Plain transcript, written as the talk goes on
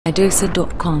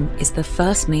iDoser.com is the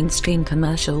first mainstream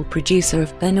commercial producer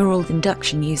of binaural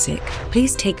induction music.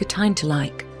 Please take the time to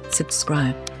like,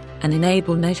 subscribe, and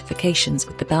enable notifications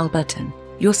with the bell button.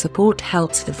 Your support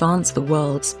helps advance the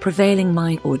world's prevailing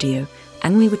mind audio,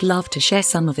 and we would love to share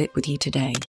some of it with you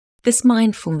today. This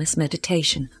mindfulness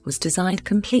meditation was designed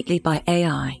completely by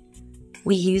AI.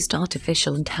 We used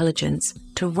artificial intelligence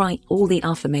to write all the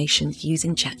affirmations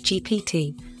using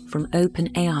ChatGPT from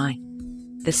OpenAI.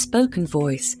 The spoken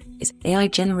voice is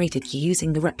AI-generated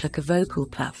using the Replica Vocal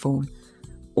Platform.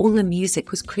 All the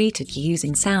music was created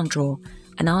using SOUNDDRAW,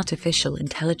 an artificial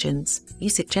intelligence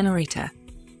music generator.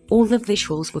 All the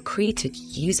visuals were created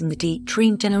using the Deep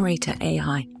Dream Generator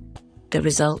AI. The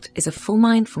result is a full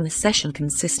mindfulness session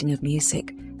consisting of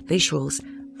music, visuals,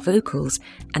 vocals,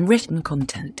 and written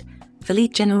content, fully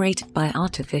generated by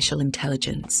artificial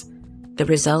intelligence. The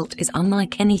result is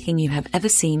unlike anything you have ever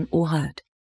seen or heard.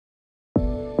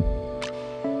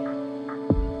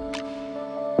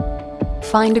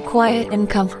 Find a quiet and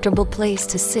comfortable place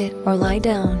to sit or lie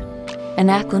down,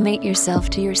 and acclimate yourself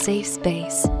to your safe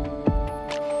space.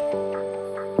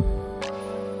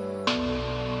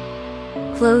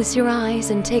 Close your eyes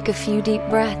and take a few deep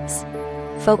breaths,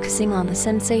 focusing on the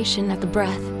sensation of the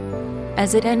breath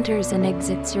as it enters and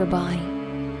exits your body.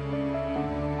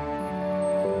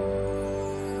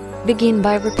 Begin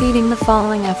by repeating the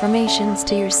following affirmations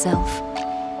to yourself.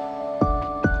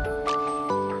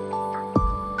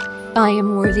 I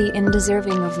am worthy and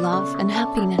deserving of love and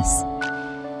happiness.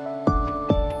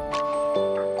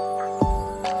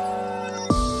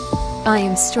 I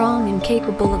am strong and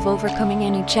capable of overcoming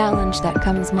any challenge that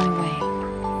comes my way.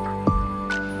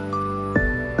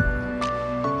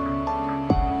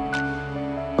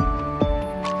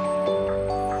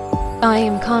 I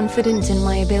am confident in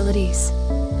my abilities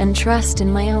and trust in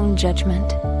my own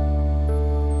judgment.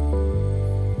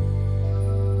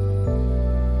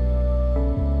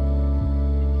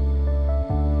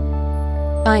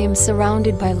 I am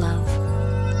surrounded by love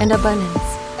and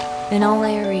abundance in all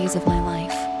areas of my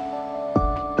life.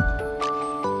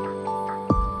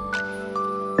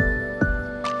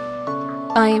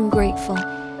 I am grateful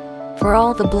for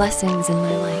all the blessings in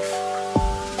my life.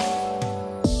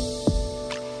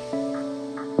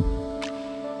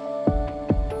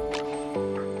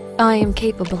 I am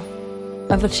capable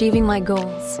of achieving my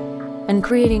goals and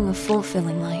creating a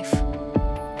fulfilling life.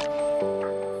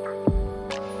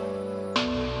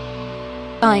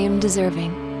 I am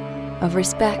deserving of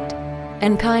respect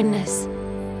and kindness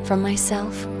from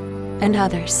myself and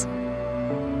others.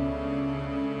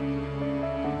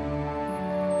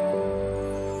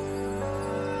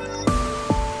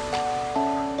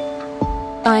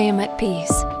 I am at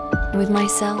peace with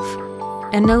myself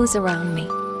and those around me.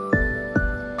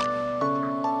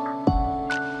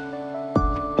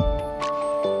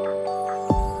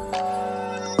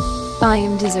 I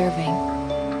am deserving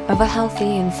of a healthy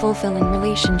and fulfilling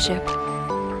relationship.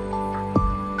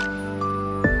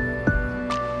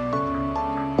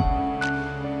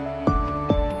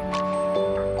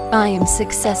 I am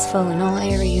successful in all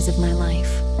areas of my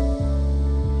life.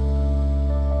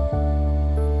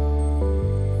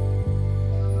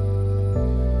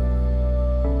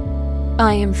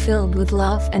 I am filled with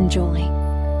love and joy.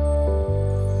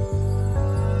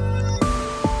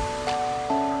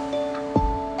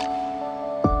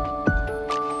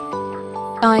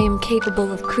 I am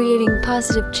capable of creating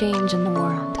positive change in the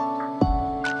world.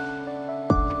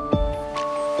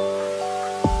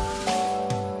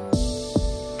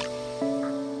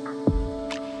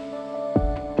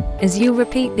 As you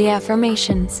repeat the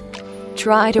affirmations,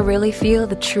 try to really feel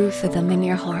the truth of them in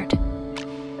your heart.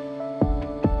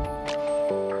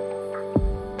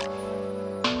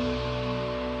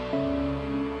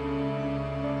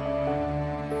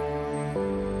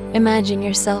 Imagine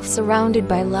yourself surrounded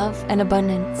by love and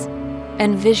abundance,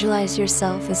 and visualize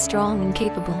yourself as strong and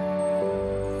capable.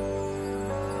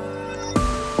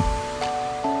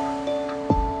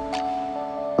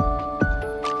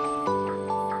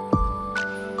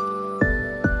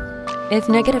 If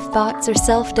negative thoughts or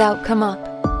self-doubt come up,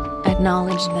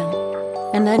 acknowledge them,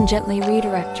 and then gently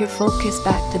redirect your focus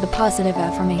back to the positive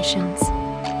affirmations.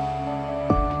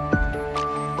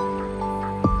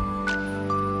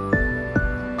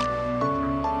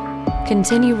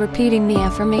 Continue repeating the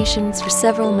affirmations for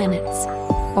several minutes,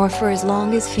 or for as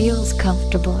long as feels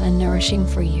comfortable and nourishing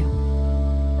for you.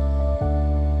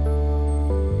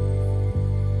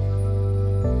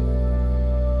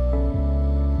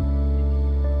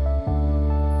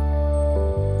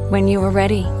 When you are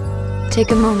ready,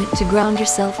 take a moment to ground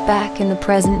yourself back in the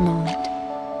present moment.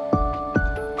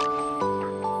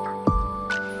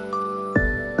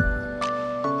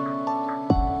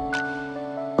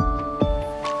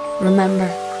 Remember,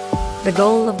 the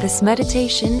goal of this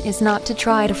meditation is not to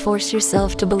try to force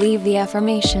yourself to believe the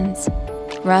affirmations,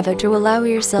 rather to allow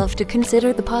yourself to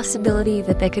consider the possibility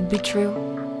that they could be true,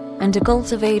 and to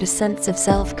cultivate a sense of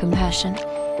self-compassion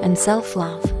and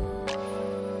self-love.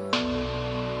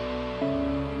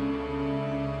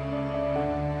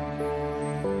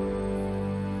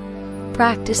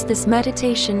 Practice this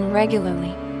meditation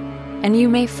regularly, and you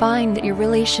may find that your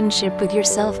relationship with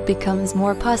yourself becomes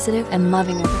more positive and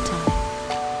loving over time.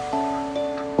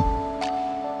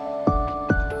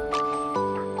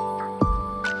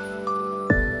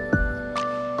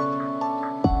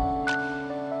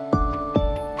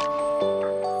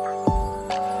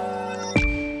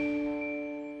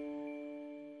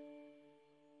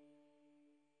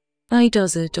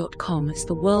 iDoser.com is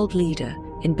the world leader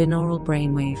in binaural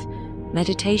brainwave,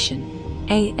 meditation,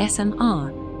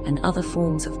 ASMR, and other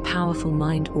forms of powerful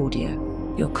mind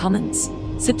audio. Your comments,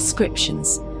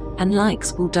 subscriptions, and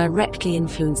likes will directly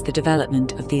influence the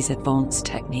development of these advanced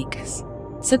techniques.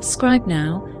 Subscribe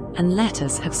now and let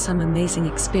us have some amazing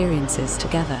experiences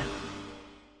together.